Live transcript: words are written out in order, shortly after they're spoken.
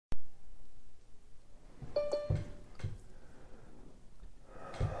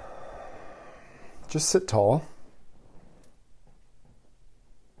Just sit tall.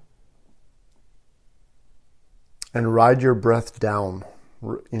 And ride your breath down.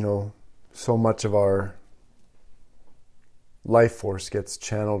 So much of our life force gets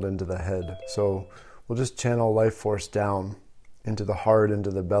channeled into the head. So we'll just channel life force down into the heart,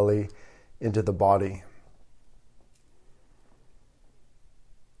 into the belly, into the body.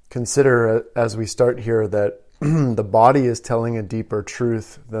 Consider as we start here that the body is telling a deeper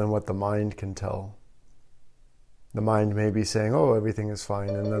truth than what the mind can tell. The mind may be saying, "Oh, everything is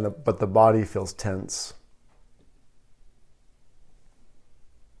fine," but the body feels tense.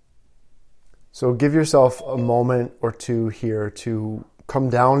 So give yourself a moment or two here to come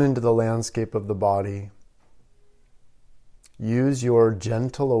down into the landscape of the body. Use your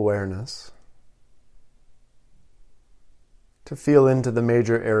gentle awareness to feel into the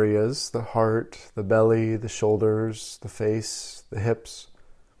major areas, the heart, the belly, the shoulders, the face, the hips.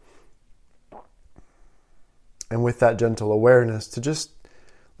 And with that gentle awareness, to just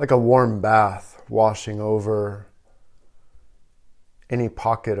like a warm bath washing over any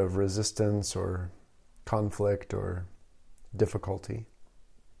pocket of resistance or conflict or difficulty.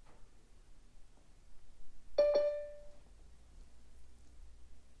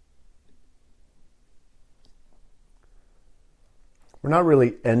 We're not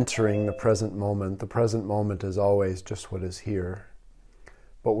really entering the present moment. The present moment is always just what is here.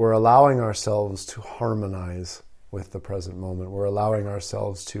 But we're allowing ourselves to harmonize with the present moment. We're allowing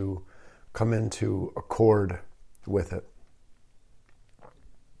ourselves to come into accord with it.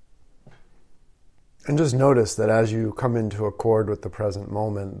 And just notice that as you come into accord with the present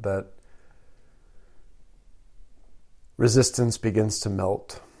moment, that resistance begins to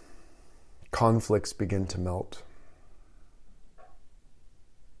melt. Conflicts begin to melt.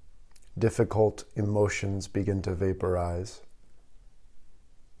 Difficult emotions begin to vaporize.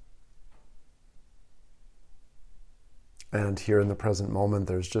 And here in the present moment,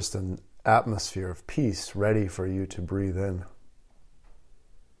 there's just an atmosphere of peace ready for you to breathe in.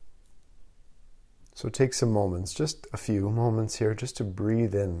 So take some moments, just a few moments here, just to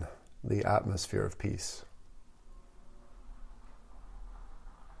breathe in the atmosphere of peace.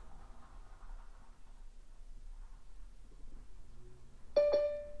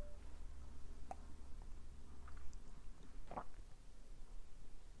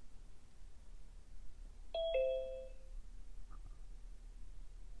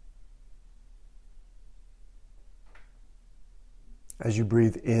 As you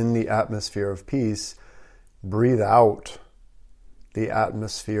breathe in the atmosphere of peace, breathe out the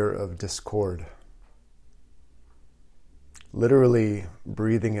atmosphere of discord. Literally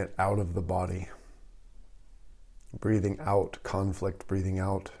breathing it out of the body. Breathing out conflict, breathing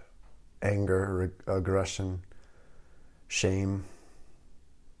out anger, aggression, shame,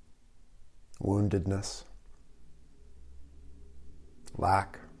 woundedness,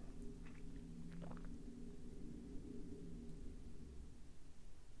 lack.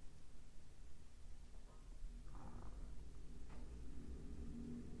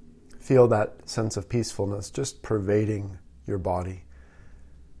 Feel that sense of peacefulness just pervading your body.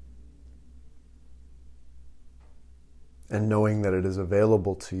 And knowing that it is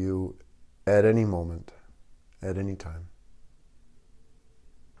available to you at any moment, at any time.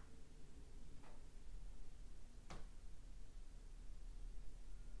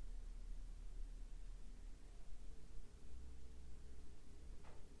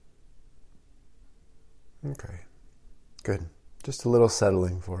 Okay, good. Just a little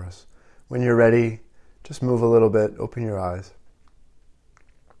settling for us. When you're ready, just move a little bit, open your eyes.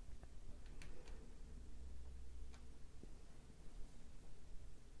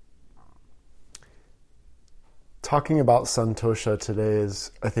 Talking about santosha today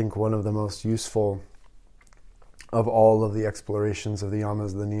is, I think, one of the most useful of all of the explorations of the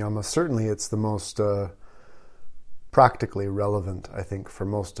yamas, the niyamas. Certainly it's the most practically relevant, I think, for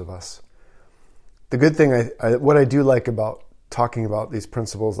most of us. The good thing, what I do like about talking about these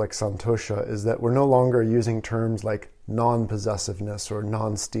principles like santosha is that we're no longer using terms like non-possessiveness or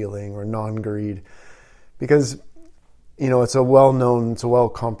non-stealing or non-greed, because it's a well-known, it's a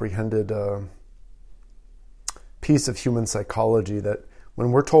well-comprehended piece of human psychology that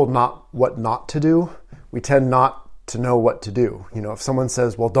when we're told what not to do, we tend not to know what to do. If someone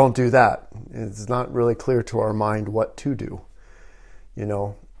says, well, don't do that, it's not really clear to our mind what to do,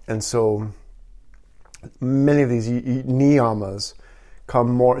 and so many of these niyamas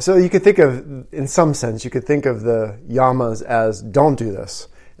come more. So you could think of, in some sense, you could think of the yamas as don't do this,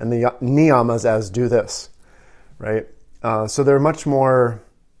 and the niyamas as do this, right? So they're much more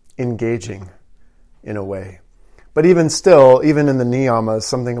engaging in a way. But even still, even in the niyamas,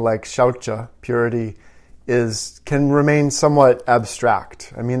 something like shaucha, purity, can remain somewhat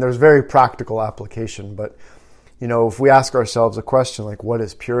abstract. I mean, there's very practical application, but if we ask ourselves a question like, what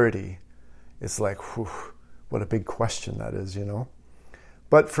is purity? It's like, whew, what a big question that is,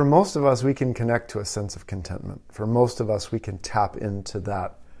 But for most of us, we can connect to a sense of contentment. For most of us, we can tap into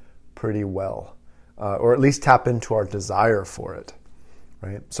that pretty well, or at least tap into our desire for it,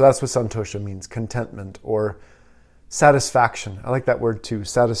 right? So that's what santosha means, contentment or satisfaction. I like that word too,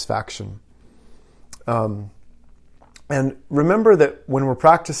 satisfaction. And remember that when we're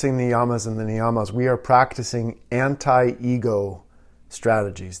practicing the yamas and the niyamas, we are practicing anti-ego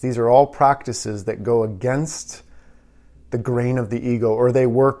strategies. These are all practices that go against the grain of the ego, or they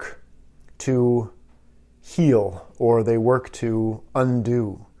work to heal, or they work to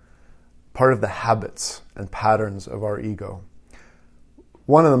undo part of the habits and patterns of our ego.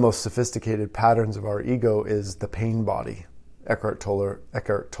 One of the most sophisticated patterns of our ego is the pain body. Eckhart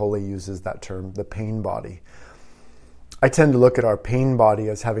Tolle uses that term, the pain body. I tend to look at our pain body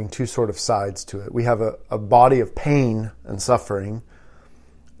as having two sort of sides to it. We have a body of pain and suffering,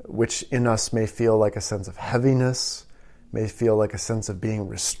 which in us may feel like a sense of heaviness, may feel like a sense of being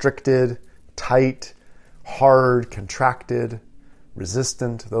restricted, tight, hard, contracted,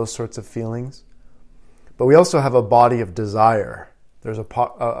 resistant, those sorts of feelings. But we also have a body of desire. There's a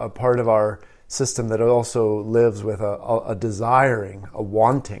part of our system that also lives with a desiring, a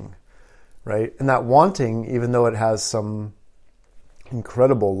wanting, right? And that wanting, even though it has some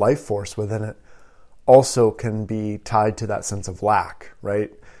incredible life force within it, also can be tied to that sense of lack,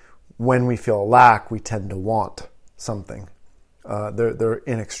 right? When we feel lack, we tend to want something. They're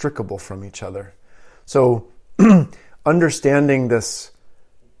inextricable from each other. So understanding this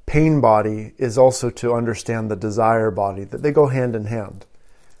pain body is also to understand the desire body, that they go hand in hand,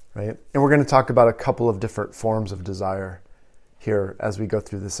 right? And we're going to talk about a couple of different forms of desire here as we go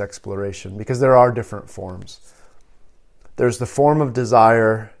through this exploration, because there are different forms. There's the form of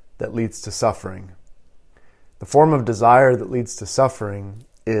desire that leads to suffering. The form of desire that leads to suffering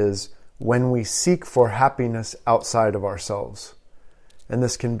is when we seek for happiness outside of ourselves. And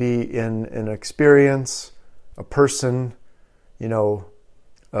this can be in an experience, a person, a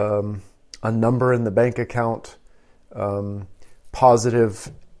number in the bank account,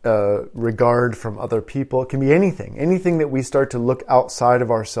 positive regard from other people. It can be anything. Anything that we start to look outside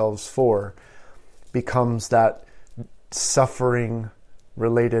of ourselves for becomes that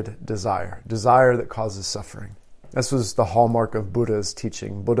suffering-related desire that causes suffering. This was the hallmark of Buddha's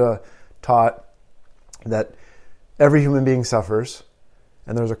teaching. Buddha taught that every human being suffers,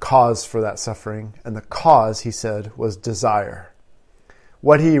 and there's a cause for that suffering, and the cause, he said, was desire.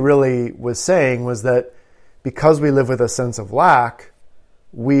 What he really was saying was that because we live with a sense of lack,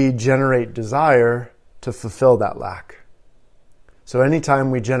 we generate desire to fulfill that lack. So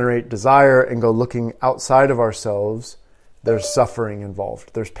anytime we generate desire and go looking outside of ourselves, there's suffering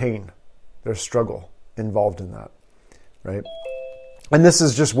involved. There's pain. There's struggle involved in that, right? And this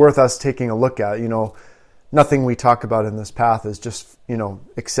is just worth us taking a look at. Nothing we talk about in this path is just,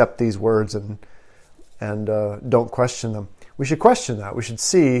 accept these words and don't question them. We should question that. We should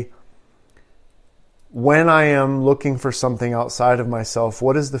see, when I am looking for something outside of myself,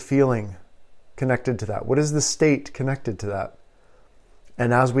 what is the feeling connected to that? What is the state connected to that?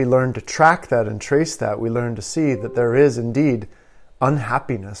 And as we learn to track that and trace that, we learn to see that there is indeed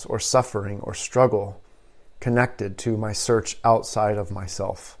unhappiness or suffering or struggle connected to my search outside of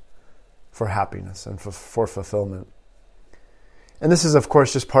myself for happiness and for fulfillment. And this is, of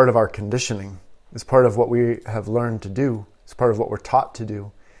course, just part of our conditioning. It's part of what we have learned to do. It's part of what we're taught to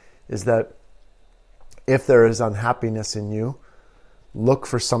do, is that if there is unhappiness in you, look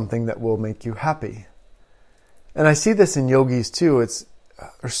for something that will make you happy. And I see this in yogis too.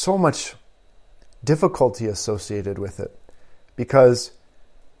 There's so much difficulty associated with it, because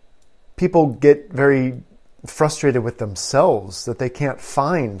people get very frustrated with themselves that they can't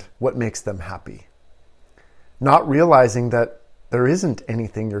find what makes them happy, not realizing that there isn't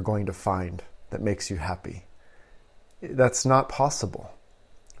anything you're going to find that makes you happy. That's not possible,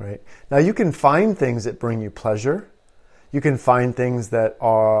 right? Now you can find things that bring you pleasure. You can find things that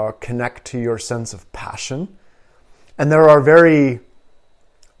connect to your sense of passion. And there are very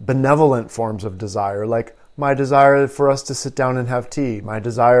benevolent forms of desire, like my desire for us to sit down and have tea, my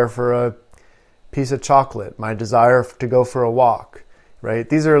desire for a piece of chocolate, my desire to go for a walk, right?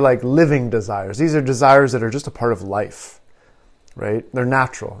 These are like living desires. These are desires that are just a part of life, right? They're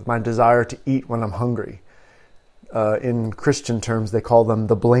natural. My desire to eat when I'm hungry. In Christian terms, they call them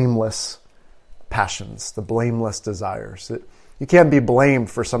the blameless passions, the blameless desires. You can't be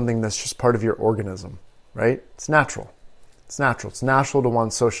blamed for something that's just part of your organism, right? It's natural. It's natural. It's natural to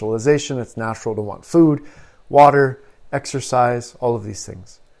want socialization. It's natural to want food, water, exercise, all of these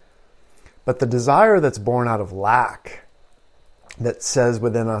things. But the desire that's born out of lack, that says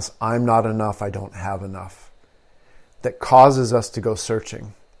within us, I'm not enough, I don't have enough, that causes us to go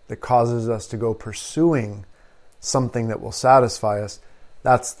searching, that causes us to go pursuing something that will satisfy us,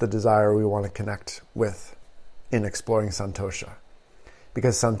 that's the desire we want to connect with in exploring Santosha.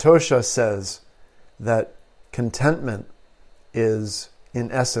 Because Santosha says that contentment is,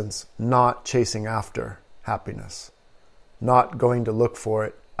 in essence, not chasing after happiness, not going to look for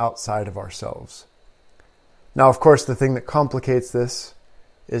it outside of ourselves. Now, of course, the thing that complicates this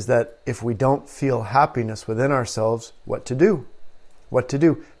is that if we don't feel happiness within ourselves, what to do? What to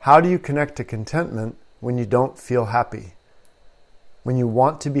do? How do you connect to contentment when you don't feel happy? When you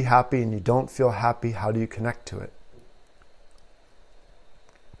want to be happy and you don't feel happy, how do you connect to it?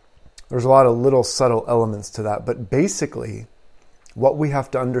 There's a lot of little subtle elements to that, but basically, what we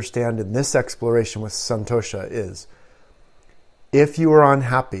have to understand in this exploration with Santosha is, if you are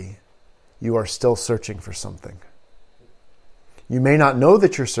unhappy, you are still searching for something. You may not know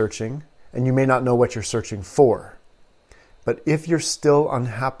that you're searching, and you may not know what you're searching for. But if you're still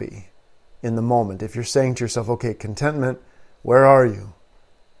unhappy in the moment, if you're saying to yourself, okay, contentment, where are you?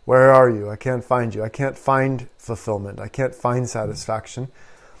 Where are you? I can't find you. I can't find fulfillment. I can't find satisfaction.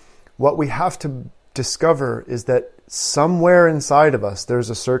 What we have to discover is that somewhere inside of us,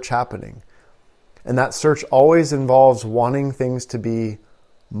 there's a search happening. And that search always involves wanting things to be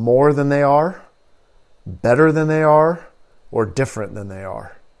more than they are, better than they are, or different than they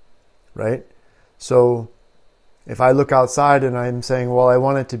are, right? So if I look outside and I'm saying, well, I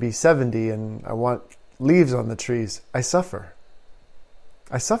want it to be 70 and I want leaves on the trees, I suffer.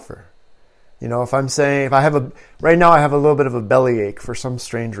 I suffer. You know, if I'm saying, right now I have a little bit of a bellyache for some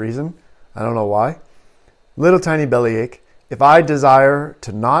strange reason. I don't know why. Little tiny bellyache. If I desire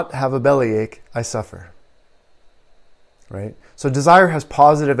to not have a bellyache, I suffer. Right? So desire has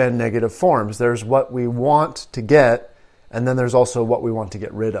positive and negative forms. There's what we want to get, and then there's also what we want to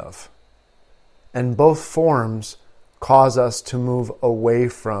get rid of. And both forms cause us to move away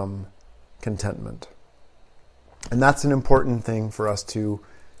from contentment. And that's an important thing for us to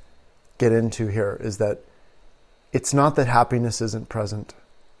get into here, is that it's not that happiness isn't present.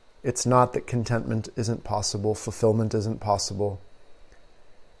 It's not that contentment isn't possible, fulfillment isn't possible.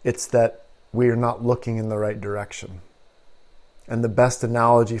 It's that we are not looking in the right direction. And the best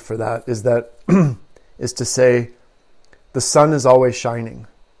analogy for that is is to say the sun is always shining.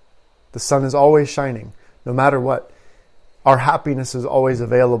 The sun is always shining, no matter what. Our happiness is always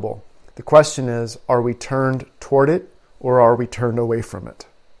available. The question is, are we turned toward it or are we turned away from it?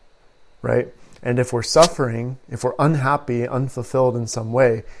 Right? And if we're suffering, if we're unhappy, unfulfilled in some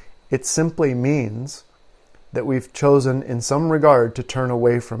way, it simply means that we've chosen in some regard to turn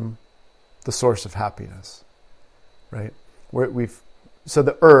away from the source of happiness. Right? So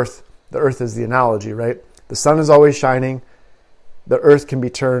the earth is the analogy, right? The sun is always shining. The earth can be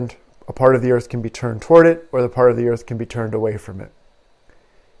turned, a part of the earth can be turned toward it, or the part of the earth can be turned away from it.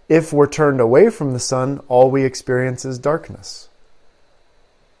 If we're turned away from the sun, all we experience is darkness.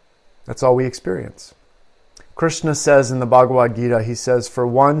 That's all we experience. Krishna says in the Bhagavad Gita, he says, for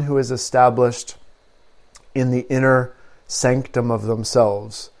one who is established in the inner sanctum of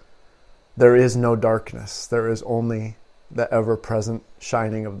themselves, there is no darkness. There is only the ever-present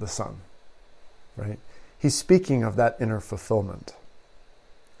shining of the sun. Right? He's speaking of that inner fulfillment.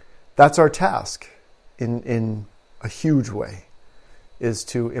 That's our task in a huge way, is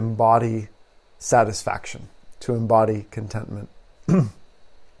to embody satisfaction, to embody contentment.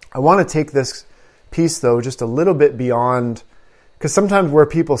 I want to take this piece, though, just a little bit beyond, because sometimes where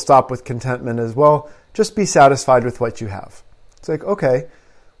people stop with contentment is, well, just be satisfied with what you have. It's like, okay,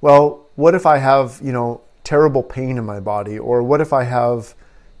 well, what if I have, terrible pain in my body? Or what if I have,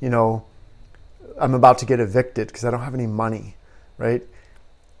 I'm about to get evicted because I don't have any money, right?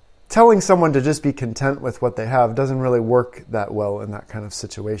 Telling someone to just be content with what they have doesn't really work that well in that kind of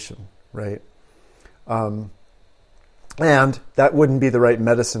situation, right? And that wouldn't be the right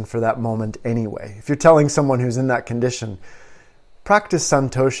medicine for that moment anyway. If you're telling someone who's in that condition, practice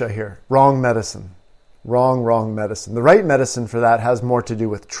Santosha here. Wrong medicine. Wrong medicine. The right medicine for that has more to do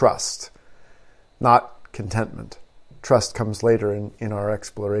with trust, not contentment. Trust comes later in our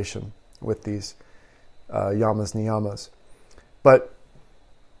exploration with these yamas, niyamas. But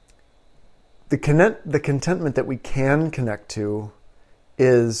the contentment that we can connect to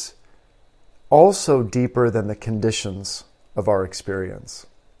is also deeper than the conditions of our experience.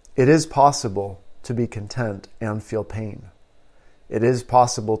 It is possible to be content and feel pain. It is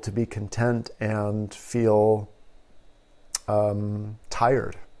possible to be content and feel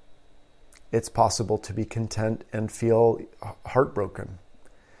tired. It's possible to be content and feel heartbroken.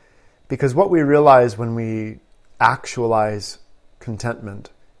 Because what we realize when we actualize contentment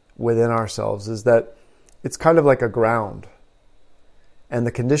within ourselves is that it's kind of like a ground. And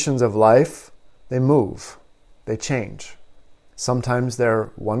the conditions of life, they move, they change. Sometimes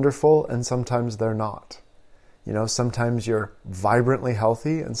they're wonderful and sometimes they're not. Sometimes you're vibrantly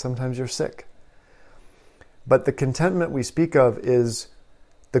healthy and sometimes you're sick. But the contentment we speak of is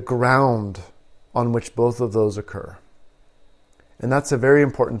the ground on which both of those occur. And that's a very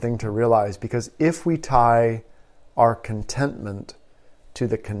important thing to realize, because if we tie our contentment to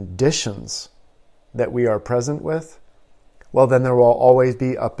the conditions that we are present with, well, then there will always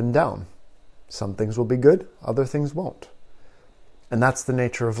be up and down. Some things will be good, other things won't. And that's the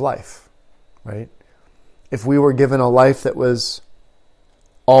nature of life, right? If we were given a life that was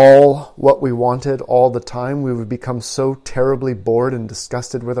all what we wanted all the time, we would become so terribly bored and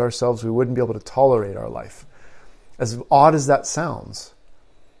disgusted with ourselves, we wouldn't be able to tolerate our life. As odd as that sounds,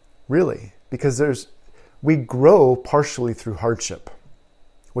 really, because we grow partially through hardship,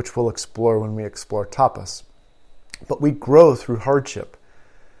 which we'll explore when we explore tapas. But we grow through hardship.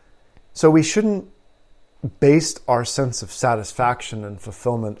 So we shouldn't base our sense of satisfaction and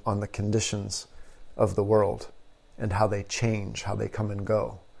fulfillment on the conditions of the world and how they change, how they come and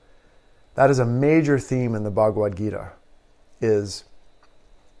go. That is a major theme in the Bhagavad Gita. The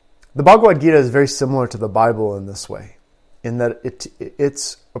Bhagavad Gita is very similar to the Bible in this way, in that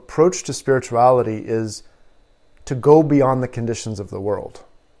its approach to spirituality is to go beyond the conditions of the world.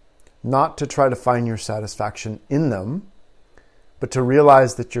 Not to try to find your satisfaction in them, but to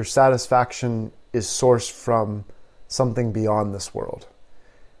realize that your satisfaction is sourced from something beyond this world.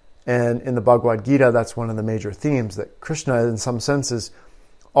 And in the Bhagavad Gita, that's one of the major themes, that Krishna, in some sense, is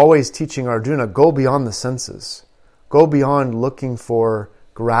always teaching Arjuna, go beyond the senses. Go beyond looking for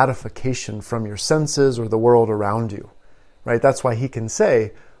gratification from your senses or the world around you. Right? That's why he can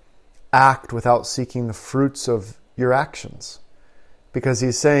say, act without seeking the fruits of your actions. Because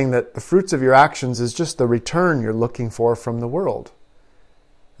he's saying that the fruits of your actions is just the return you're looking for from the world.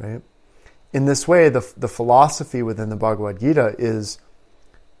 Right? In this way, the philosophy within the Bhagavad Gita is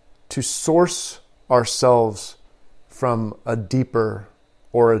to source ourselves from a deeper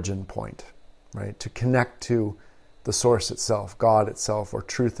origin point, right? To connect to the source itself, God itself, or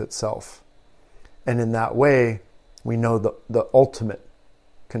truth itself. And in that way, we know the ultimate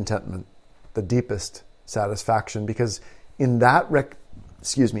contentment, the deepest satisfaction, because in that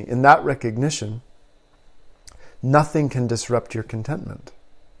recognition, nothing can disrupt your contentment.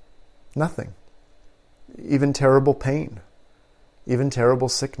 Nothing. Even terrible pain, even terrible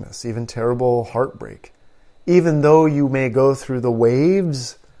sickness, even terrible heartbreak. Even though you may go through the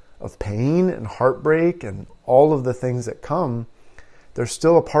waves of pain and heartbreak and all of the things that come, there's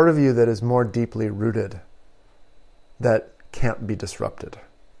still a part of you that is more deeply rooted, that can't be disrupted.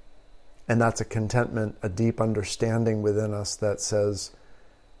 And that's a contentment, a deep understanding within us that says,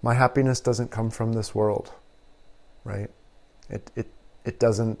 my happiness doesn't come from this world, right? It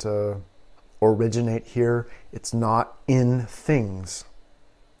doesn't originate here. It's not in things,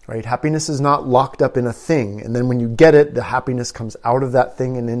 right? Happiness is not locked up in a thing, and then when you get it, the happiness comes out of that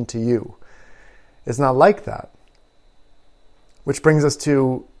thing and into you. It's not like that. Which brings us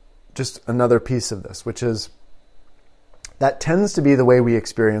to just another piece of this, which is that tends to be the way we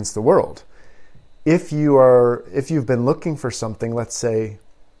experience the world. If you've been looking for something, let's say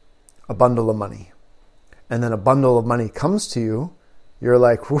a bundle of money, and then a bundle of money comes to you, you're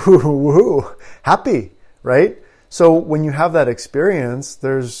like, woo, happy, right? So when you have that experience,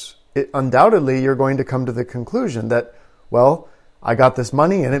 undoubtedly you're going to come to the conclusion that, well, I got this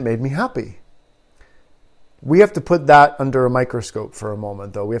money and it made me happy. We have to put that under a microscope for a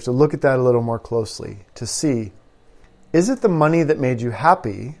moment, though. We have to look at that a little more closely to see, is it the money that made you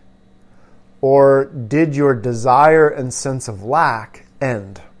happy, or did your desire and sense of lack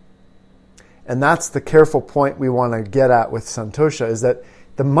end? And that's the careful point we want to get at with santosha, is that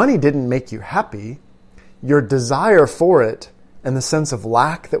the money didn't make you happy. Your desire for it and the sense of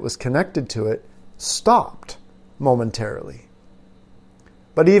lack that was connected to it stopped momentarily.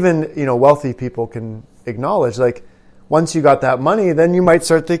 But even, wealthy people can acknowledge, like, once you got that money, then you might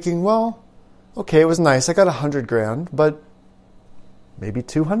start thinking, well, okay, it was nice. I got $100,000, but maybe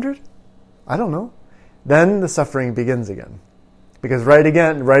 200? I don't know. Then the suffering begins again. Because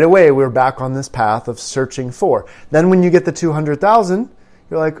right away, we're back on this path of searching for. Then when you get the 200,000,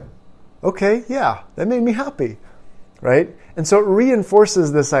 you're like, okay, yeah, that made me happy, right? And so it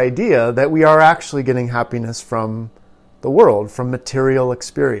reinforces this idea that we are actually getting happiness from the world, from material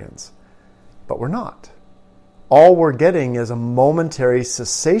experience. But we're not. All we're getting is a momentary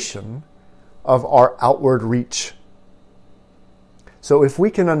cessation of our outward reach. So if we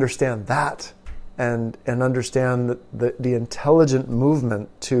can understand that and understand the intelligent movement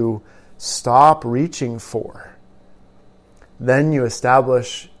to stop reaching for, then you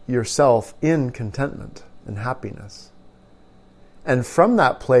establish yourself in contentment and happiness. And from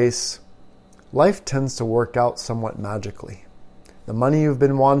that place, life tends to work out somewhat magically. The money you've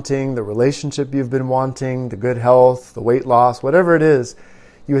been wanting, the relationship you've been wanting, the good health, the weight loss, whatever it is,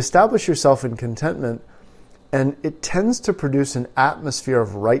 you establish yourself in contentment, and it tends to produce an atmosphere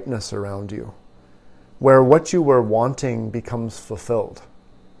of rightness around you, where what you were wanting becomes fulfilled.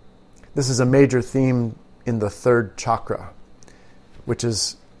 This is a major theme in the third chakra, which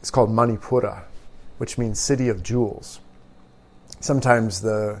is called Manipura, which means city of jewels. Sometimes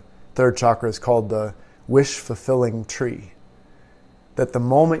the third chakra is called the wish-fulfilling tree. That the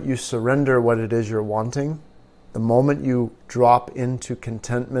moment you surrender what it is you're wanting, the moment you drop into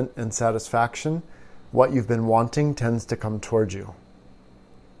contentment and satisfaction, what you've been wanting tends to come towards you.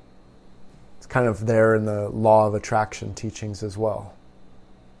 It's kind of there in the law of attraction teachings as well.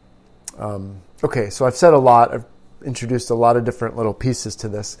 Okay, so I've said a lot. I've introduced a lot of different little pieces to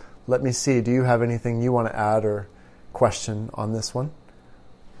this. Let me see, do you have anything you want to add or question on this one?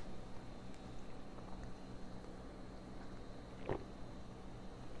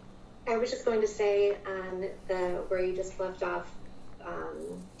 I was just going to say where you just left off,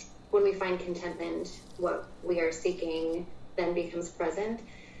 when we find contentment, what we are seeking then becomes present.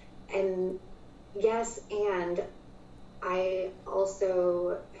 And yes, and I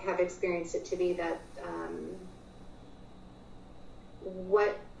also have experienced it to be that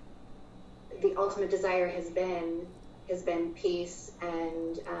what the ultimate desire has been peace,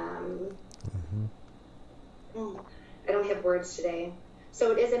 and I don't have words today.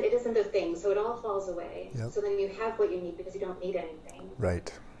 So it isn't a thing. So it all falls away. Yep. So then you have what you need because you don't need anything.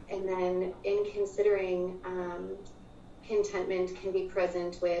 Right. And then in considering contentment can be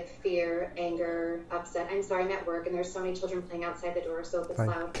present with fear, anger, upset. I'm sorry, I'm at work and there's so many children playing outside the door, so if it's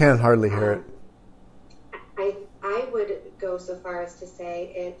loud. Can hardly hear it. I would go so far as to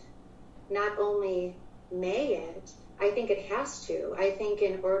say it not only may it, I think it has to. I think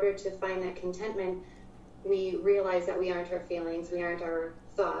in order to find that contentment, we realize that we aren't our feelings, we aren't our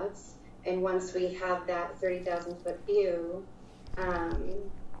thoughts. And once we have that 30,000-foot view,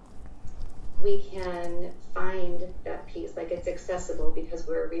 we can find that peace. Like, it's accessible because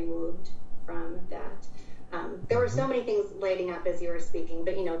we're removed from that. There were so many things lighting up as you were speaking,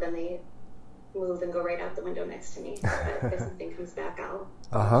 but then they move and go right out the window next to me. But if something comes back, I'll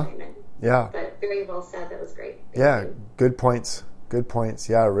chime in. Yeah. But very well said. That was great. Thank you. Good points. Good points.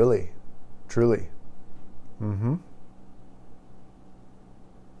 Yeah, really. Truly. Mm-hmm.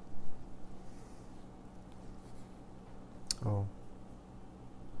 Oh.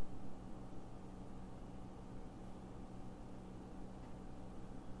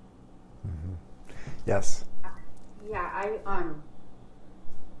 Mm-hmm. Yes. Yeah,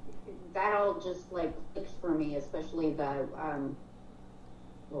 that all just clicks for me, especially the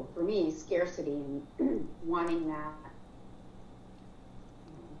for me, scarcity and wanting that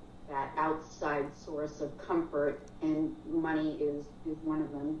outside source of comfort, and money is one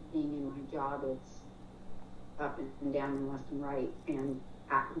of them. Being in my job, it's up and down and left and right, and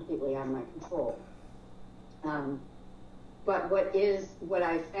completely out of my control. But what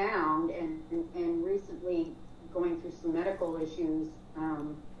I found, and recently going through some medical issues,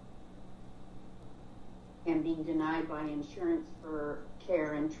 and being denied by insurance for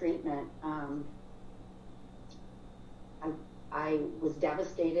care and treatment, I was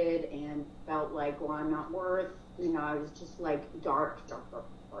devastated and felt like, well, I'm not worth, I was just dark,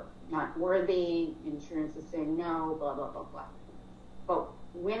 not worthy. Insurance is saying no, blah, blah, blah, blah. But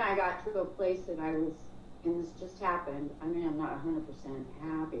when I got to a place that I was, and this just happened, I mean, I'm not 100%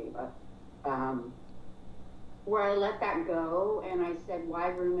 happy, but where I let that go and I said, why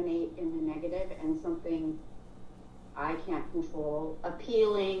ruminate in the negative and something I can't control,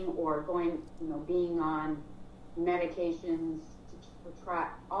 appealing or going, being on medications to try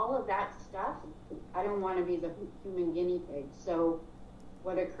all of that stuff. I don't want to be the human guinea pig. So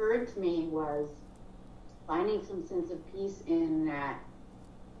what occurred to me was finding some sense of peace in that,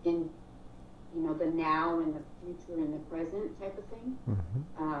 in the now and the future and the present type of thing.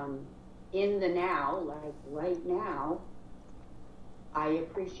 Mm-hmm. In the now, like right now, I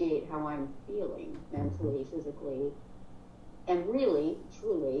appreciate how I'm feeling mentally, physically, and really,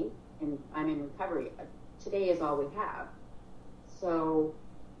 truly, and I'm in recovery. Today is all we have. So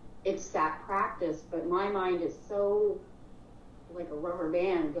it's that practice, but my mind is so like a rubber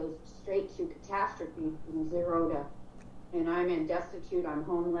band, goes straight to catastrophe from 0 to, and I'm in destitute, I'm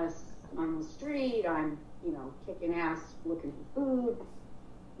homeless, I'm on the street, I'm, kicking ass looking for food.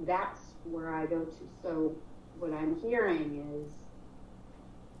 That's where I go to. So what I'm hearing is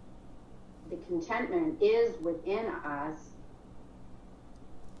the contentment is within us.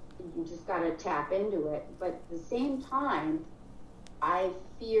 You just got to tap into it. But at the same time, I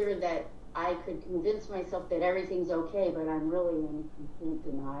fear that I could convince myself that everything's okay, but I'm really in complete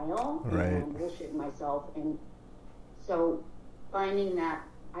denial. Right. And I'm bullshitting myself. And so finding that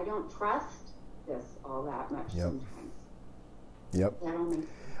I don't trust this all that much sometimes. Yep. That all makes sense.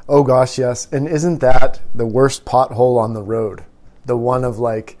 Oh gosh, yes. And isn't that the worst pothole on the road? The one of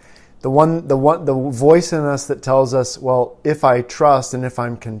like, the voice in us that tells us, well, if I trust and if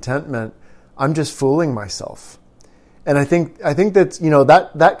I'm contentment, I'm just fooling myself. And I think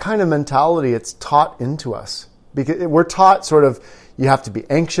that, that kind of mentality, it's taught into us because we're taught sort of, you have to be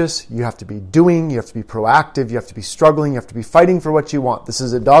anxious, you have to be doing, you have to be proactive, you have to be struggling, you have to be fighting for what you want. This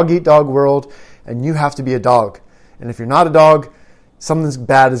is a dog-eat-dog world, and you have to be a dog. And if you're not a dog, something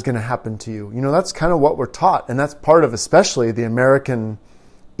bad is going to happen to you. That's kind of what we're taught, and that's part of especially the American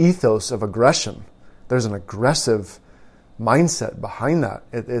ethos of aggression. There's an aggressive mindset behind that.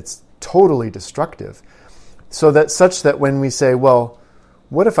 It's totally destructive. Such that when we say, well,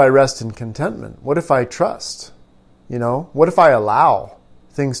 what if I rest in contentment? What if I trust? What if I allow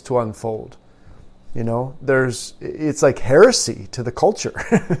things to unfold? It's like heresy to the culture.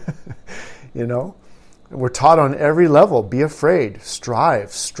 We're taught on every level, be afraid,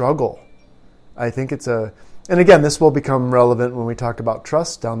 strive, struggle. I think and again, this will become relevant when we talk about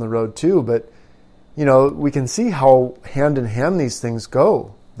trust down the road too, but, we can see how hand in hand these things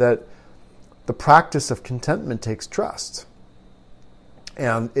go, that the practice of contentment takes trust.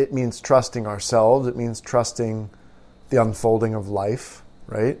 And it means trusting ourselves. It means trusting the unfolding of life,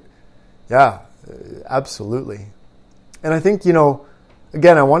 right? Yeah, absolutely. And I think,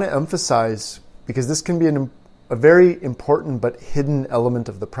 again, I want to emphasize, because this can be a very important but hidden element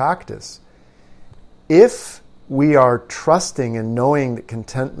of the practice. If we are trusting and knowing that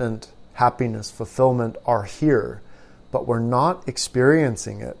contentment, happiness, fulfillment are here, but we're not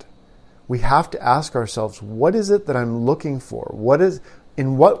experiencing it, we have to ask ourselves, what is it that I'm looking for?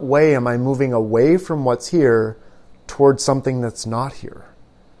 In what way am I moving away from what's here towards something that's not here?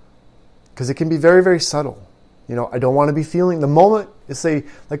 Because it can be very, very subtle. I don't want to be feeling the moment, let's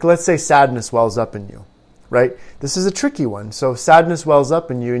say sadness wells up in you, right? This is a tricky one. So sadness wells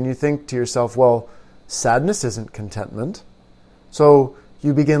up in you and you think to yourself, well, sadness isn't contentment. So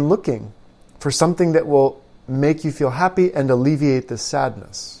you begin looking for something that will make you feel happy and alleviate this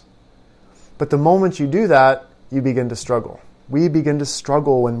sadness. But the moment you do that, you begin to struggle. We begin to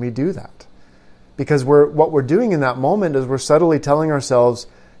struggle when we do that. Because what we're doing in that moment is we're subtly telling ourselves,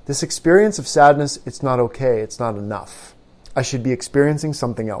 this experience of sadness, it's not okay, it's not enough. I should be experiencing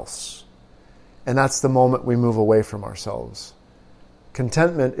something else. And that's the moment we move away from ourselves.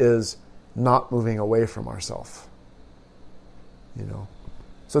 Contentment is not moving away from ourselves.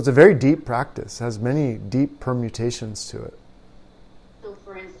 So it's a very deep practice, has many deep permutations to it. So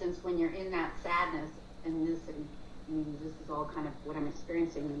for instance, when you're in that sadness, and this is all kind of what I'm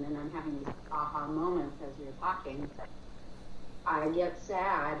experiencing, and then I'm having these aha moments as you're talking, I get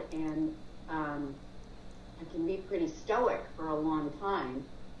sad, and I can be pretty stoic for a long time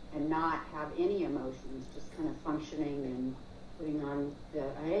and not have any emotions, just kind of functioning and putting on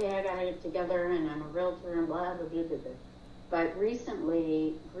hey, I got it together, and I'm a realtor, and blah, blah, blah, blah, blah. But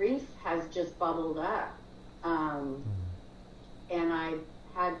recently, grief has just bubbled up. And I've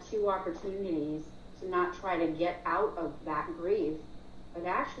had 2 opportunities to not try to get out of that grief, but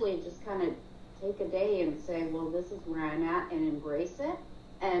actually just kind of take a day and say, well, this is where I'm at, and embrace it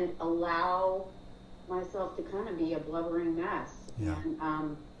and allow myself to kind of be a blubbering mess. Yeah.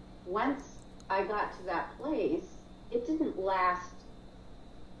 And once I got to that place, it didn't last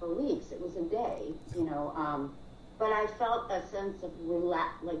for weeks. It was a day, but I felt a sense of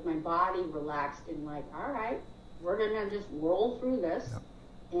like my body relaxed and like, all right, we're going to just roll through this. Yep.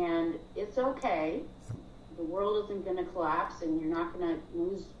 And it's okay. Yep. The world isn't going to collapse, and you're not going to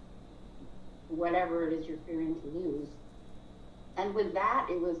lose whatever it is you're fearing to lose. And with that,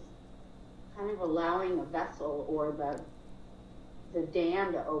 it was kind of allowing a vessel or the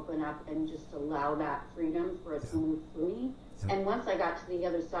dam to open up and just allow that freedom for it to move through me. Yep. And once I got to the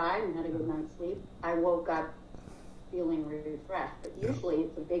other side and had a good night's sleep, I woke up feeling refreshed. But usually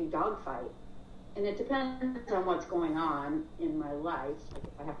it's a big dogfight. And it depends on what's going on in my life. Like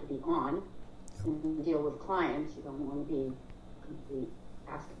if I have to be on and deal with clients, you don't want to be a complete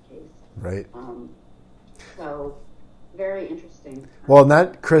basket case. Right. So very interesting. Well, and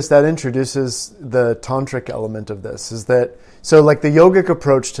that, Chris, that introduces the tantric element of this, is that, so like the yogic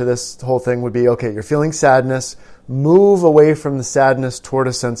approach to this whole thing would be, okay, you're feeling sadness, move away from the sadness toward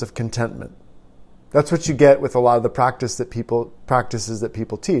a sense of contentment. That's what you get with a lot of the practices that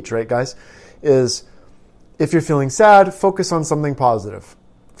people teach, right, guys? Is if you're feeling sad, focus on something positive.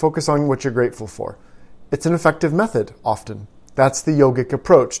 Focus on what you're grateful for. It's an effective method, often. That's the yogic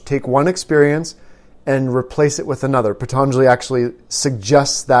approach. Take one experience and replace it with another. Patanjali actually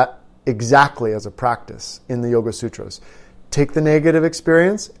suggests that exactly as a practice in the Yoga Sutras. Take the negative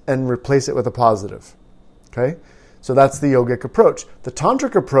experience and replace it with a positive. Okay? So that's the yogic approach. The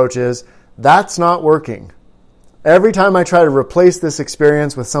tantric approach is, that's not working. Every time I try to replace this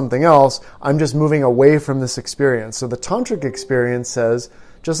experience with something else, I'm just moving away from this experience. So the tantric experience says,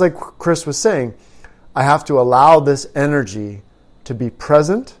 just like Chris was saying, I have to allow this energy to be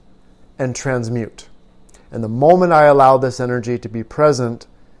present and transmute. And the moment I allow this energy to be present,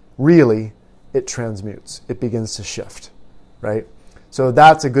 really, it transmutes. It begins to shift, right? So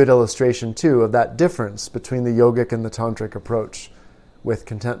that's a good illustration, too, of that difference between the yogic and the tantric approach with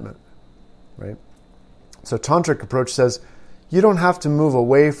contentment, right? So tantric approach says, you don't have to move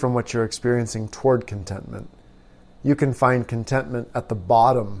away from what you're experiencing toward contentment. You can find contentment at the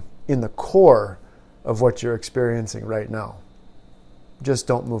bottom, in the core of what you're experiencing right now. Just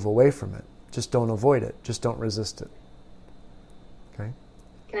don't move away from it. Just don't avoid it. Just don't resist it. Okay?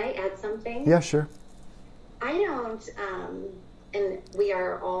 Can I add something? Yeah, sure. I don't, and we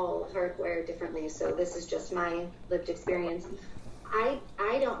are all hardwired differently, so this is just my lived experience.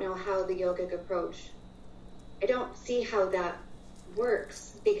 I don't know how the yogic approach, I don't see how that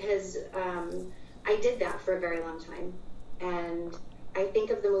works, because I did that for a very long time. And I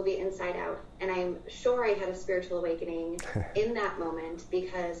think of the movie Inside Out, and I'm sure I had a spiritual awakening in that moment,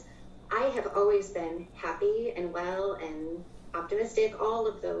 because I have always been happy and well and optimistic, all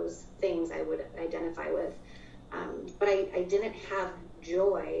of those things I would identify with. But I didn't have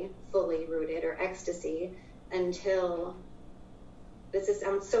joy fully rooted or ecstasy until,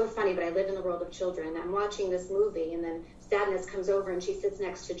 sounds so funny, but I live in the world of children. I'm watching this movie, and then sadness comes over and she sits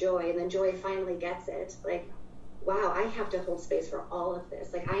next to joy, and then joy finally gets it. Like, wow, I have to hold space for all of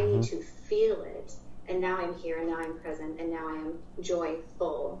this. Like, I need to feel it. And now I'm here, and now I'm present, and now I am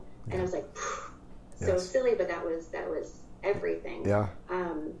joyful. And I was like, so silly, but that was everything. Yeah.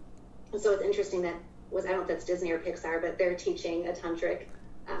 So it's interesting that I don't know if that's Disney or Pixar, but they're teaching a tantric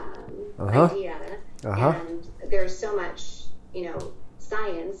idea. And there's so much,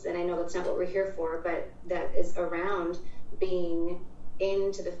 science, and I know that's not what we're here for, but that is around being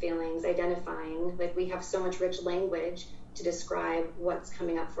into the feelings, identifying, like we have so much rich language to describe what's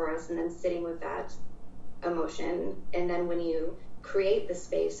coming up for us, and then sitting with that emotion. And then when you create the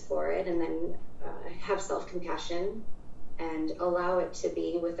space for it, and then have self-compassion and allow it to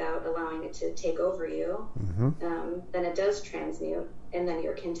be without allowing it to take over you, then it does transmute, and then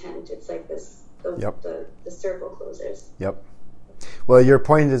you're content. It's like this, the circle closes. Yep. Well, your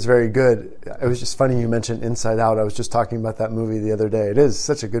point is very good. It was just funny you mentioned Inside Out. I was just talking about that movie the other day. It is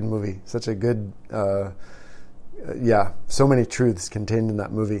such a good movie, such a good, so many truths contained in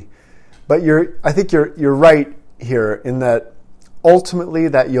that movie. But I think you're right here in that ultimately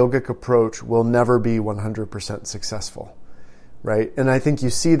that yogic approach will never be 100% successful, right? And I think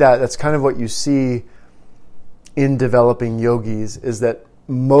you see that's kind of what you see in developing yogis, is that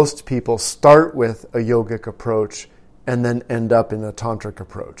most people start with a yogic approach and then end up in a tantric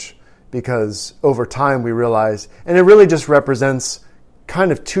approach, because over time we realize, and it really just represents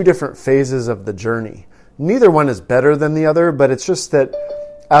kind of two different phases of the journey. Neither one is better than the other, but it's just that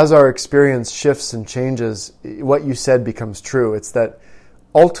as our experience shifts and changes, what you said becomes true. It's that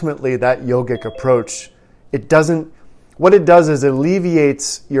ultimately that yogic approach, what it does is it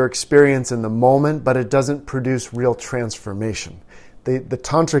alleviates your experience in the moment, but it doesn't produce real transformation. The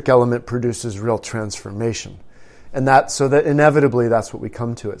tantric element produces real transformation. And so that inevitably that's what we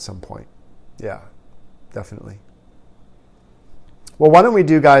come to at some point. Yeah, definitely. Well, why don't we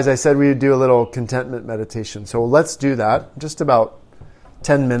do, guys, I said we would do a little contentment meditation. So let's do that, just about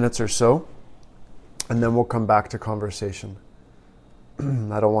 10 minutes or so, and then we'll come back to conversation.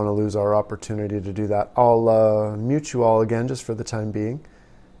 I don't want to lose our opportunity to do that. I'll mute you all again just for the time being.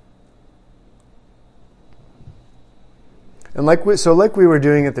 And like we were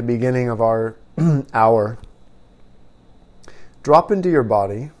doing at the beginning of our hour, drop into your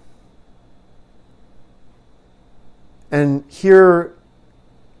body and here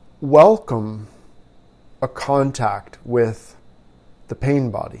welcome a contact with the pain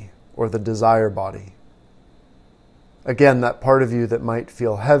body or the desire body. Again, that part of you that might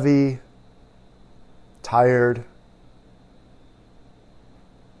feel heavy, tired,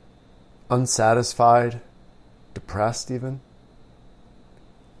 unsatisfied, depressed even.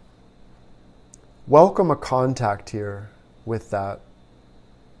 Welcome a contact here with that.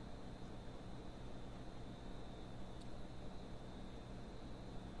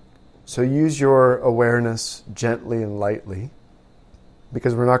 So use your awareness gently and lightly,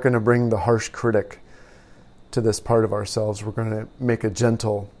 because we're not going to bring the harsh critic to this part of ourselves. We're going to make a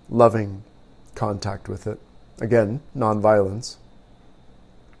gentle, loving contact with it. Again, non-violence.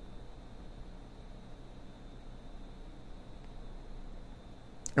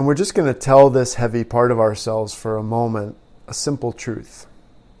 And we're just going to tell this heavy part of ourselves for a moment a simple truth,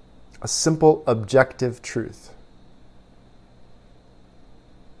 a simple objective truth.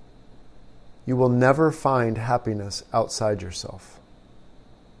 You will never find happiness outside yourself.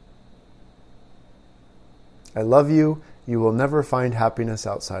 I love you. You will never find happiness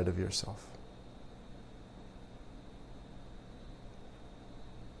outside of yourself.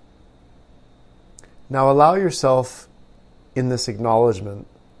 Now allow yourself in this acknowledgement,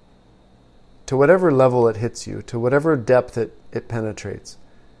 to whatever level it hits you, to whatever depth it penetrates,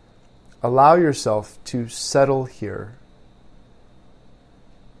 allow yourself to settle here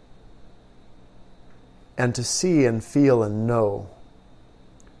and to see and feel and know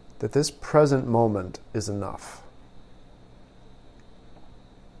that this present moment is enough.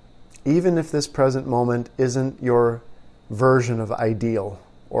 Even if this present moment isn't your version of ideal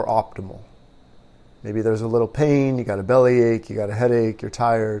or optimal. Maybe there's a little pain, you got a bellyache, you got a headache, you're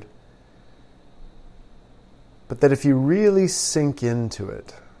tired. But that if you really sink into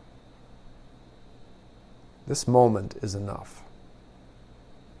it, this moment is enough.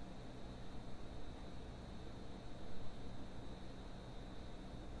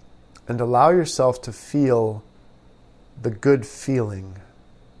 And allow yourself to feel the good feeling,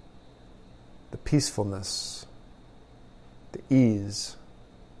 the peacefulness, the ease,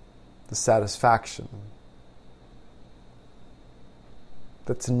 the satisfaction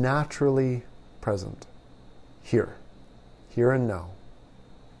that's naturally present here and now.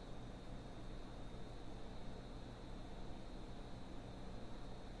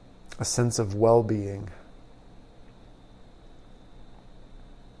 A sense of well-being.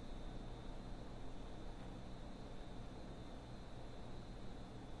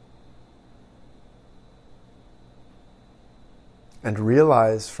 And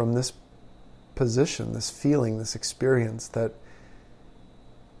realize from this position, this feeling, this experience, that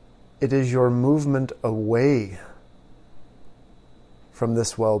it is your movement away from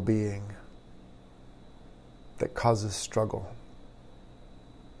this well-being that causes struggle.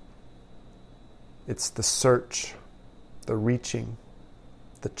 It's the search, the reaching,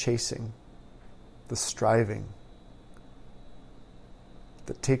 the chasing, the striving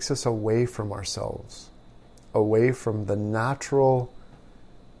that takes us away from ourselves, away from the natural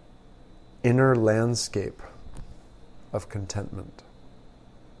inner landscape of contentment.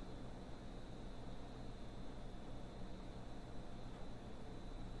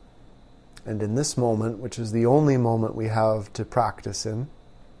 And in this moment, which is the only moment we have to practice in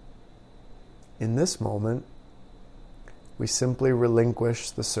this moment, we simply relinquish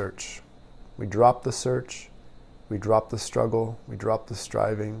the search. We drop the search, we drop the struggle, we drop the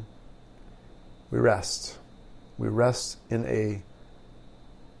striving. We rest. We rest in a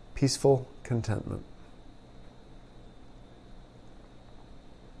peaceful contentment.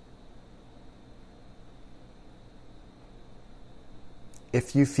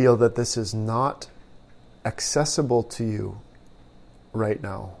 If you feel that this is not accessible to you right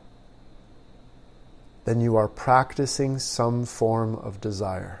now, then you are practicing some form of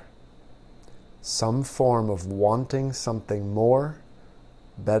desire, some form of wanting something more,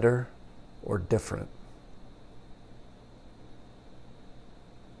 better, or different.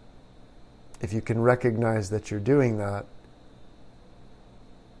 If you can recognize that you're doing that,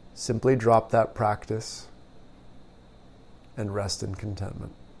 simply drop that practice and rest in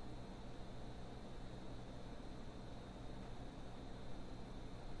contentment.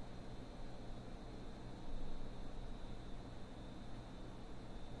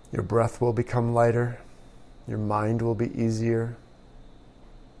 Your breath will become lighter. Your mind will be easier.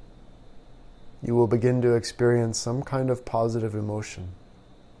 You will begin to experience some kind of positive emotion.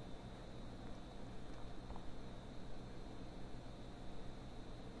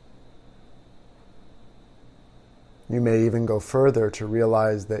 You may even go further to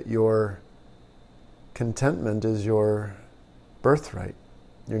realize that your contentment is your birthright,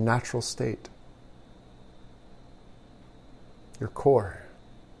 your natural state, your core,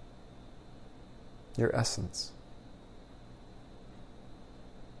 your essence.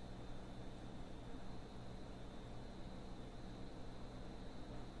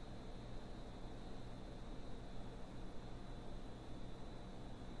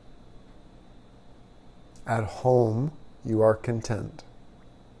 At home, you are content.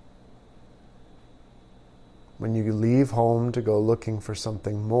 When you leave home to go looking for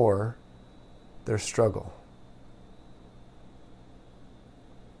something more, there's struggle.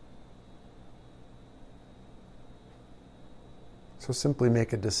 So simply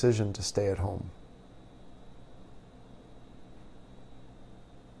make a decision to stay at home.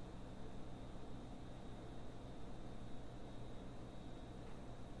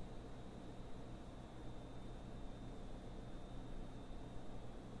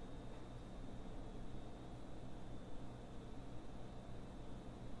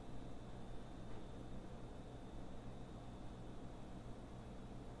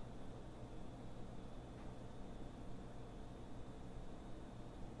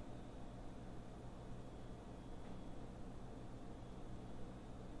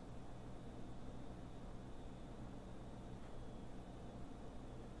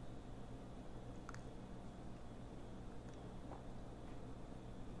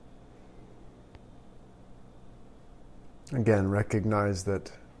 Again, recognize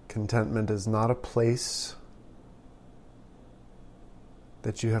that contentment is not a place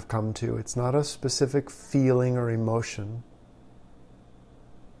that you have come to. It's not a specific feeling or emotion.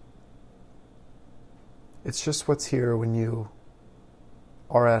 It's just what's here when you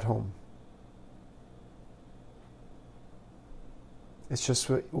are at home. It's just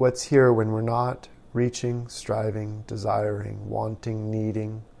what's here when we're not reaching, striving, desiring, wanting,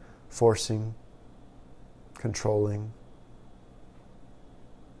 needing, forcing, controlling.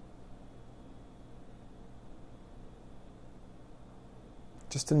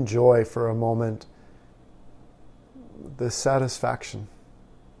 Just enjoy for a moment the satisfaction.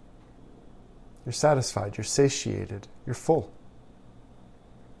 You're satisfied, you're satiated, you're full.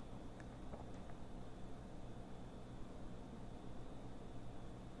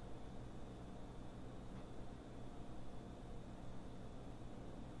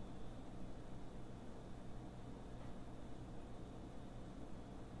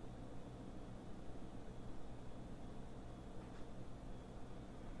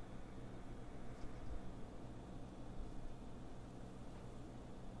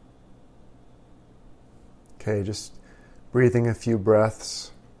 Okay, just breathing a few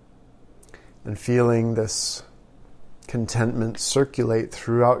breaths and feeling this contentment circulate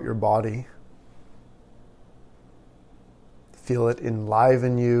throughout your body. Feel it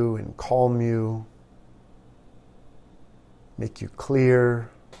enliven you and calm you, make you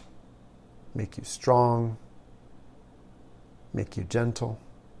clear, make you strong, make you gentle.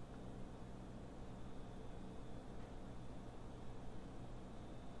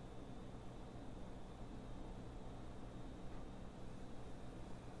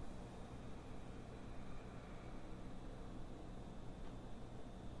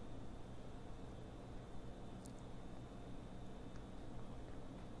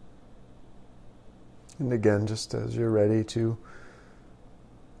 And again, just as you're ready to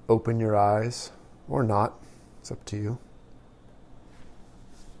open your eyes, or not, it's up to you.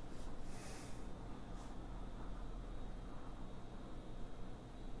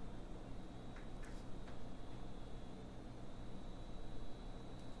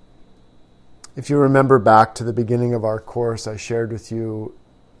 If you remember back to the beginning of our course, I shared with you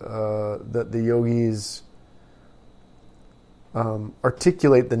that the yogis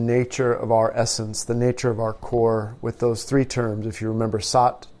articulate the nature of our essence, the nature of our core, with those three terms. If you remember,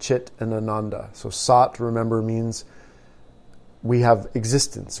 Sat, Chit, and Ananda. So Sat, remember, means we have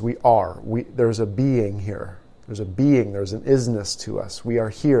existence. We are. There's a being here. There's a being. There's an isness to us. We are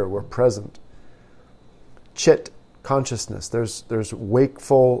here. We're present. Chit, consciousness. There's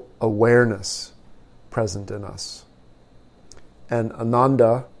wakeful awareness present in us. And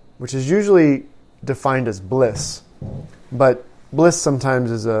Ananda, which is usually defined as bliss, but bliss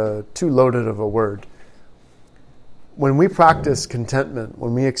sometimes is too loaded of a word. When we practice contentment,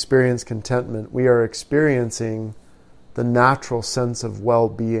 when we experience contentment, we are experiencing the natural sense of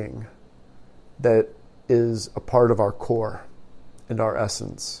well-being that is a part of our core and our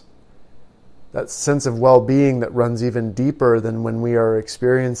essence. That sense of well-being that runs even deeper than when we are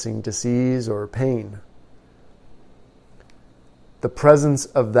experiencing disease or pain. The presence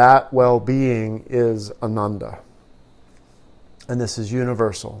of that well-being is Ananda. And this is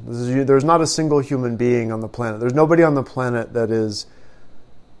universal. There's not a single human being on the planet. There's nobody on the planet that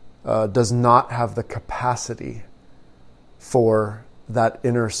does not have the capacity for that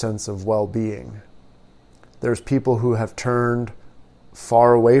inner sense of well-being. There's people who have turned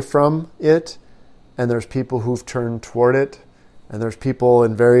far away from it, and there's people who've turned toward it, and there's people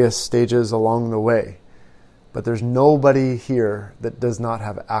in various stages along the way. But there's nobody here that does not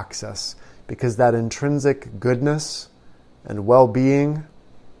have access, because that intrinsic goodness and well-being,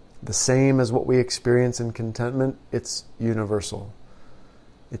 the same as what we experience in contentment, it's universal.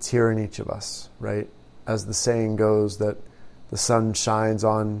 It's here in each of us, right? As the saying goes, that the sun shines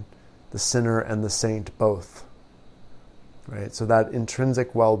on the sinner and the saint both, right? So that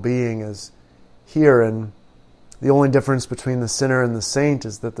intrinsic well-being is here, and the only difference between the sinner and the saint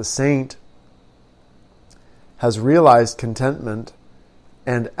is that the saint has realized contentment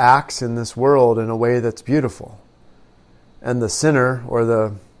and acts in this world in a way that's beautiful. And the sinner, or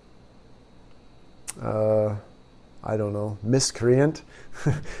the miscreant,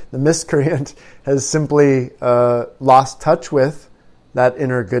 the miscreant has simply lost touch with that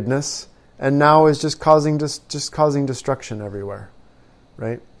inner goodness, and now is just causing destruction everywhere,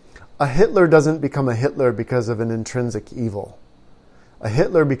 right? A Hitler doesn't become a Hitler because of an intrinsic evil. A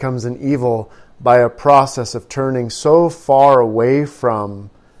Hitler becomes an evil by a process of turning so far away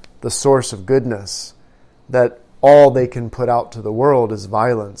from the source of goodness that all they can put out to the world is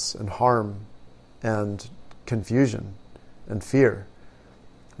violence and harm and confusion and fear,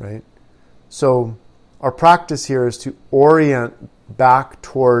 right? So our practice here is to orient back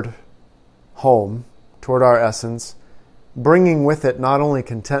toward home, toward our essence, bringing with it not only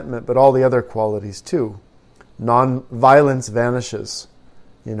contentment, but all the other qualities too. Non-violence vanishes,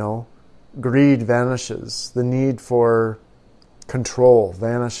 greed vanishes, the need for control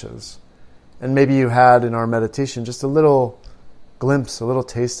vanishes. And maybe you had in our meditation just a little glimpse, a little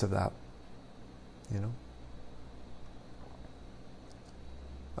taste of that,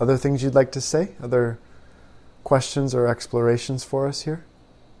 Other things you'd like to say? Other questions or explorations for us here?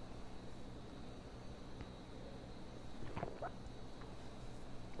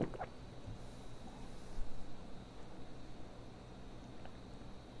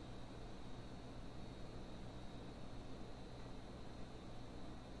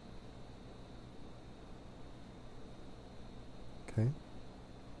 Okay.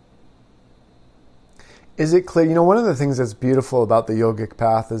 Is it clear? One of the things that's beautiful about the yogic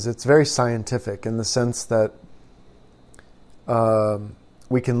path is it's very scientific in the sense that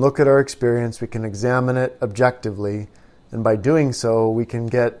we can look at our experience, we can examine it objectively, and by doing so, we can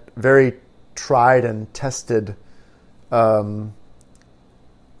get very tried and tested,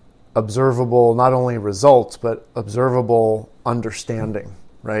 observable, not only results, but observable understanding,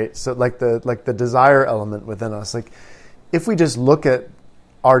 right? So like the desire element within us, like if we just look at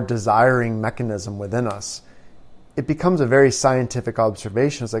our desiring mechanism within us, it becomes a very scientific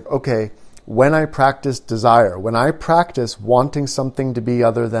observation. It's like, okay, when I practice desire, when I practice wanting something to be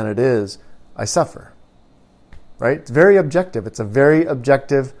other than it is, I suffer, right? It's very objective. It's a very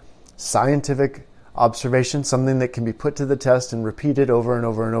objective scientific observation, something that can be put to the test and repeated over and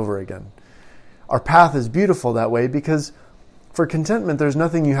over and over again. Our path is beautiful that way because for contentment, there's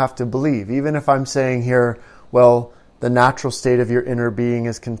nothing you have to believe. Even if I'm saying here, well, the natural state of your inner being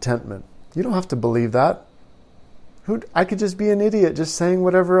is contentment. You don't have to believe that. I could just be an idiot just saying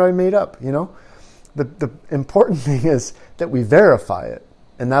whatever I made up, The important thing is that we verify it.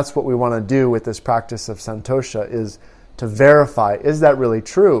 And that's what we want to do with this practice of santosha, is to verify, is that really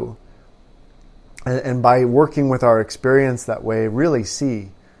true? And by working with our experience that way, really see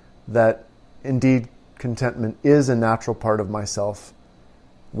that indeed contentment is a natural part of myself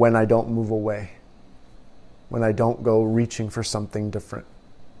when I don't move away, when I don't go reaching for something different,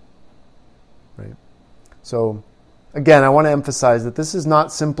 right? So, again, I want to emphasize that this is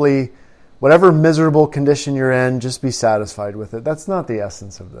not simply whatever miserable condition you're in, just be satisfied with it. That's not the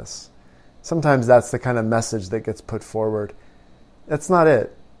essence of this. Sometimes that's the kind of message that gets put forward. That's not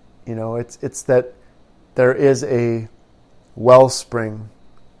it. It's that there is a wellspring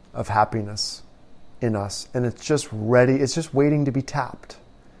of happiness in us, and it's just ready, it's just waiting to be tapped,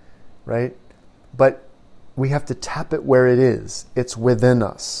 right? But we have to tap it where it is. It's within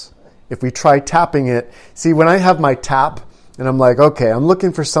us. If we try tapping it, see, when I have my tap and I'm like, okay, I'm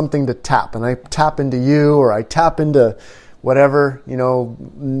looking for something to tap, and I tap into you, or I tap into whatever,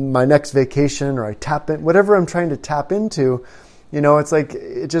 my next vacation, or I tap in, whatever I'm trying to tap into, it's like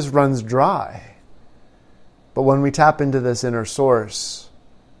it just runs dry. But when we tap into this inner source,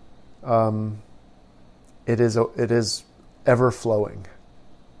 it is ever flowing.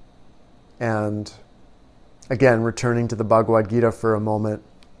 And again, returning to the Bhagavad Gita for a moment,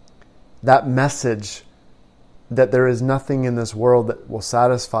 that message that there is nothing in this world that will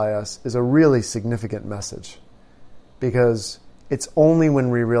satisfy us is a really significant message. Because it's only when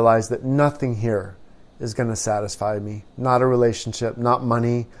we realize that nothing here is going to satisfy me. Not a relationship, not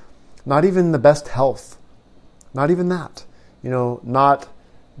money, not even the best health. Not even that. Not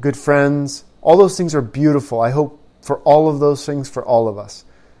good friends. All those things are beautiful. I hope for all of those things for all of us.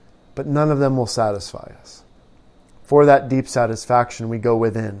 but none of them will satisfy us. For that deep satisfaction, we go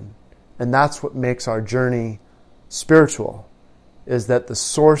within. And that's what makes our journey spiritual, is that the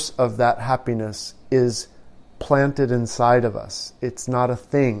source of that happiness is planted inside of us. It's not a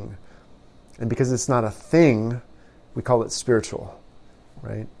thing. And because it's not a thing, we call it spiritual,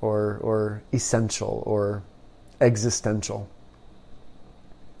 right? Or essential or existential.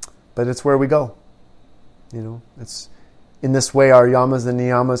 But it's where we go. It's in this way our yamas and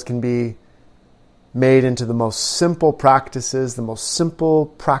niyamas can be made into the most simple practices, the most simple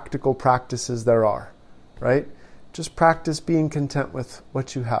practical practices there are, right? Just practice being content with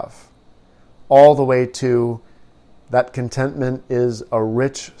what you have. All the way to that contentment is a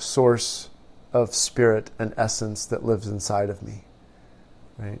rich source of spirit and essence that lives inside of me,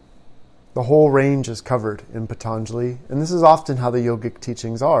 right? The whole range is covered in Patanjali, and this is often how the yogic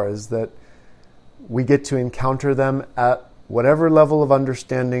teachings are, is that we get to encounter them at whatever level of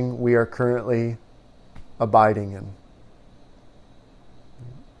understanding we are currently abiding in.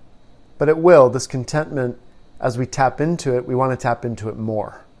 But it will, this contentment, as we tap into it, we want to tap into it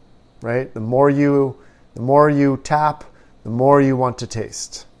more, right? The more you tap, the more you want to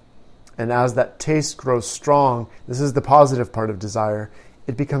taste. And as that taste grows strong, this is the positive part of desire,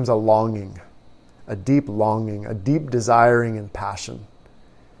 it becomes a longing, a deep desiring and passion.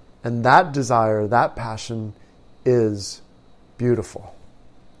 And that desire, that passion is beautiful.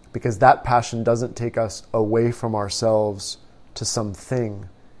 Because that passion doesn't take us away from ourselves to something.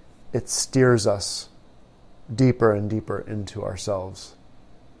 It steers us deeper and deeper into ourselves.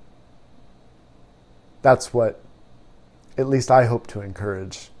 That's what, at least I hope to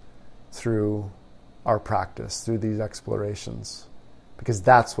encourage through our practice, through these explorations. Because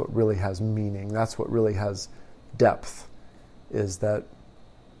that's what really has meaning. That's what really has depth, is that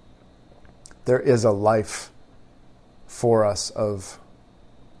there is a life for us of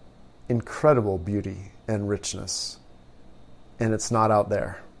incredible beauty and richness. And it's not out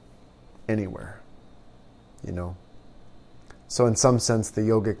there anywhere, So in some sense, the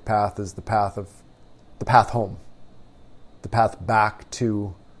yogic path is the path home, the path back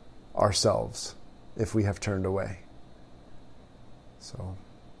to ourselves if we have turned away. So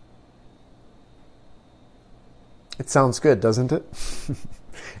it sounds good, doesn't it?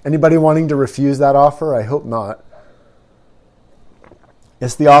 Anybody wanting to refuse that offer? I hope not.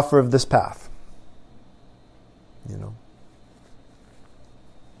 It's the offer of this path.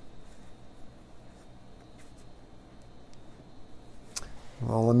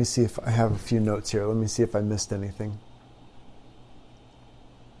 Well, let me see if I have a few notes here. Let me see if I missed anything.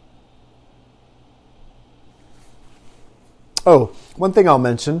 Oh, one thing I'll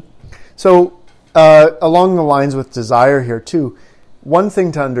mention. So, along the lines with desire here too, one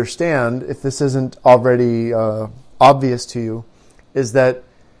thing to understand, if this isn't already obvious to you, is that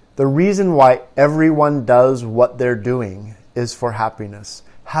the reason why everyone does what they're doing is for happiness.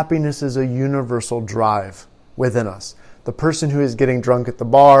 Happiness is a universal drive within us. The person who is getting drunk at the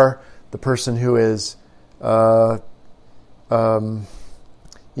bar, the person who is,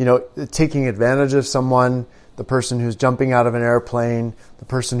 taking advantage of someone, the person who's jumping out of an airplane, the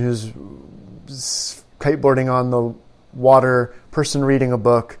person who's kiteboarding on the water, person reading a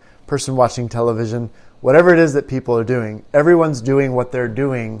book, person watching television, whatever it is that people are doing, everyone's doing what they're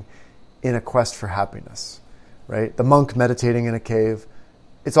doing in a quest for happiness, right? The monk meditating in a cave,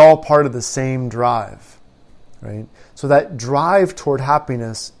 it's all part of the same drive, right? So that drive toward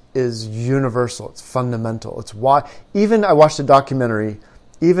happiness is universal. It's fundamental. It's why, even I watched a documentary,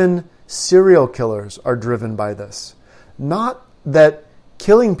 even serial killers are driven by this. Not that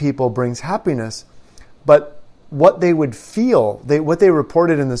killing people brings happiness, but what they would feel, what they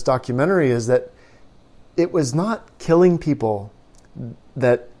reported in this documentary is that it was not killing people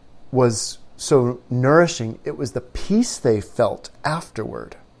that was so nourishing. It was the peace they felt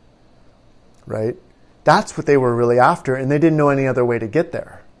afterward, right? That's what they were really after, and they didn't know any other way to get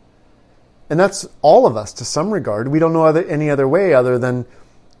there. And that's all of us to some regard. We don't know any other way other than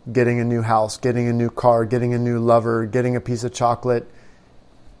getting a new house, getting a new car, getting a new lover, getting a piece of chocolate,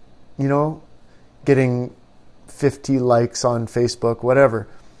 getting 50 likes on Facebook, whatever.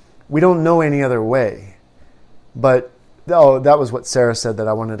 We don't know any other way. But, that was what Sarah said that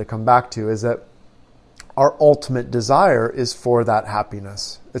I wanted to come back to, is that our ultimate desire is for that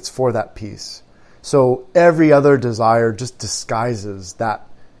happiness. It's for that peace. So every other desire just disguises that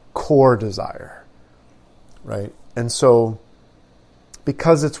core desire, right? And so,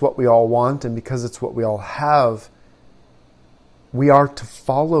 because it's what we all want and because it's what we all have, we are to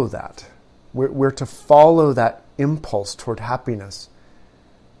follow that. We're to follow that impulse toward happiness,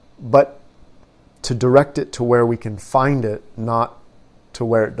 but to direct it to where we can find it, not to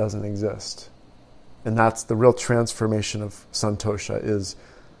where it doesn't exist. And that's the real transformation of santosha, is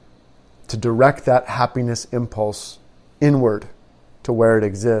to direct that happiness impulse inward to where it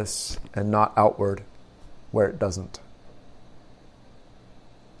exists and not outward where it doesn't.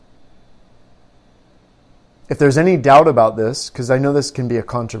 If there's any doubt about this, because I know this can be a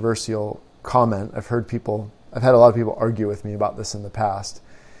controversial comment, I've had a lot of people argue with me about this in the past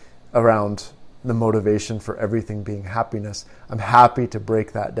around the motivation for everything being happiness. I'm happy to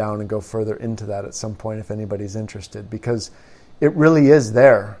break that down and go further into that at some point if anybody's interested, because it really is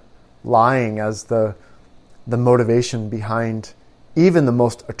there, lying as the motivation behind even the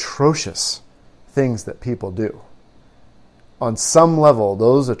most atrocious things that people do. On some level,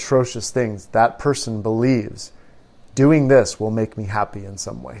 those atrocious things, that person believes doing this will make me happy in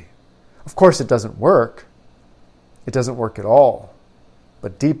some way. Of course, it doesn't work. It doesn't work at all.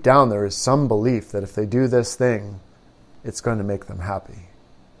 But deep down, there is some belief that if they do this thing, it's going to make them happy.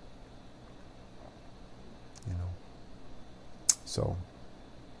 So,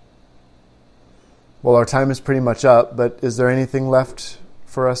 well, our time is pretty much up, but is there anything left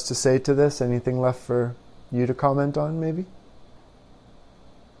for us to say to this? Anything left for you to comment on, maybe?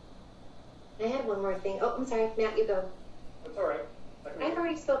 I had one more thing. Oh, I'm sorry. Matt, you go. That's all right. I've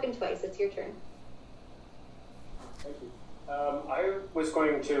already spoken twice. It's your turn. Thank you. I was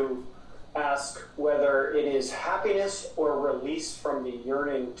going to ask whether it is happiness or release from the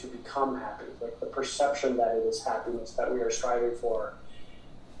yearning to become happy, like the perception that it is happiness that we are striving for.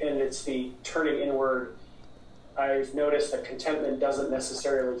 And it's the turning inward. I've noticed that contentment doesn't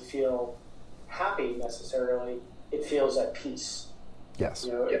necessarily feel happy necessarily. It feels at peace. Yes.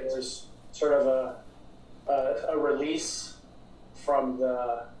 Yes. There's sort of a release from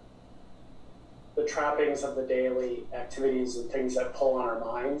the trappings of the daily activities and things that pull on our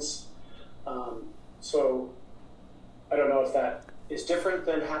minds. So I don't know if that is different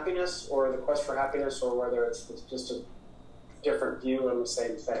than happiness or the quest for happiness, or whether it's just a different view on the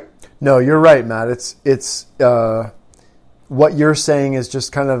same thing. No, you're right, Matt. It's what you're saying is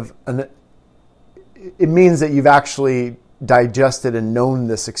just kind of it means that you've actually digested and known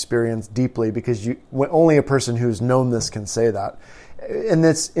this experience deeply, because only a person who's known this can say that. And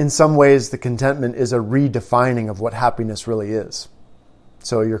that's, in some ways, the contentment is a redefining of what happiness really is.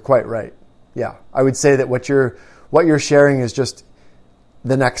 So you're quite right. Yeah, I would say that what you're sharing is just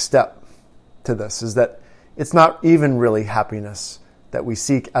the next step to this, is that it's not even really happiness that we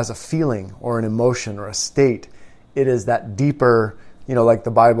seek as a feeling or an emotion or a state. It is that deeper, like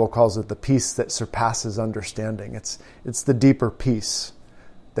the Bible calls it, the peace that surpasses understanding. It's the deeper peace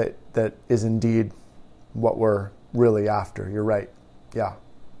that is indeed what we're really after. You're right. Yeah,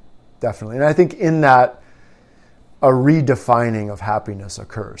 definitely. And I think in that, a redefining of happiness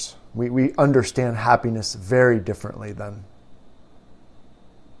occurs. We understand happiness very differently then.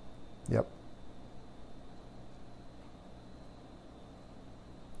 Yep.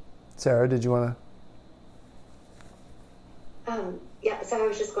 Sarah, did you want to? Yeah, so I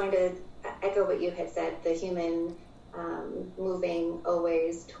was just going to echo what you had said, the human moving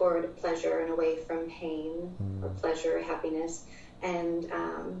always toward pleasure and away from pain, or pleasure or happiness, and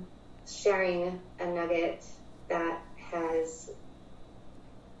sharing a nugget that has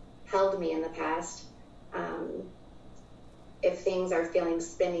held me in the past. If things are feeling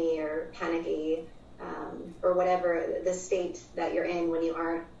spinny or panicky, or whatever the state that you're in when you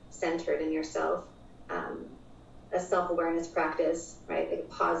aren't centered in yourself, a self-awareness practice, right? Like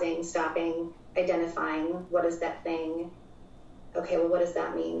pausing, stopping, identifying what is that thing. Okay, well, what does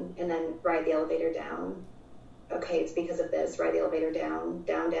that mean? And then ride the elevator down. Okay, it's because of this. Ride the elevator down,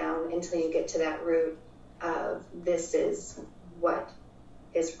 down, down, until you get to that root of this is what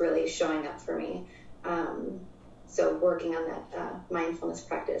is really showing up for me. So working on that mindfulness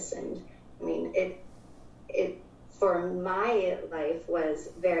practice, and I mean, it for my life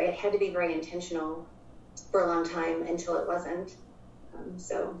it had to be very intentional for a long time until it wasn't.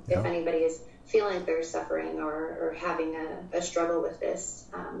 So if anybody is feeling like they're suffering or having a struggle with this,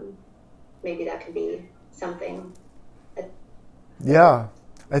 maybe that could be something. Yeah,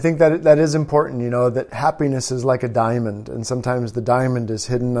 I think that is important, that happiness is like a diamond, and sometimes the diamond is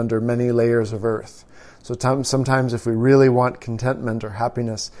hidden under many layers of earth. So sometimes if we really want contentment or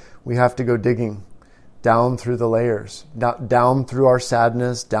happiness, we have to go digging down through the layers, down through our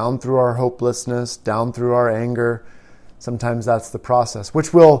sadness, down through our hopelessness, down through our anger. Sometimes that's the process,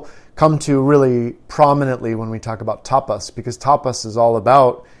 which we'll come to really prominently when we talk about tapas, because tapas is all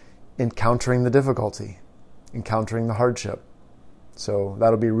about encountering the difficulty, encountering the hardship. So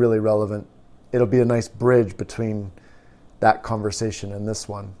that'll be really relevant. It'll be a nice bridge between that conversation and this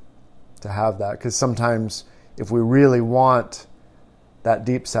one, to have that. Because sometimes if we really want that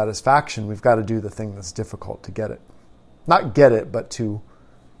deep satisfaction, we've got to do the thing that's difficult to get it. Not get it, but to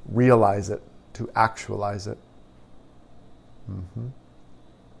realize it, to actualize it.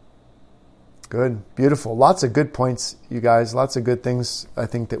 Good. Beautiful. Lots of good points, you guys. Lots of good things I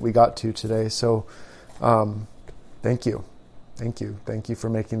think that we got to today. So thank you. Thank you. Thank you for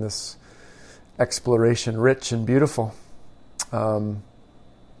making this exploration rich and beautiful.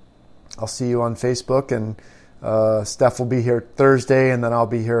 I'll see you on Facebook, and Steph will be here Thursday, and then I'll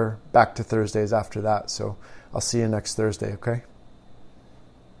be here back to Thursdays after that. So I'll see you next Thursday, okay?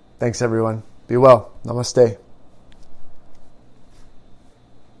 Thanks, everyone. Be well. Namaste.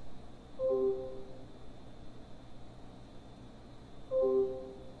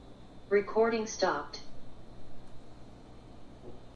 Recording stopped.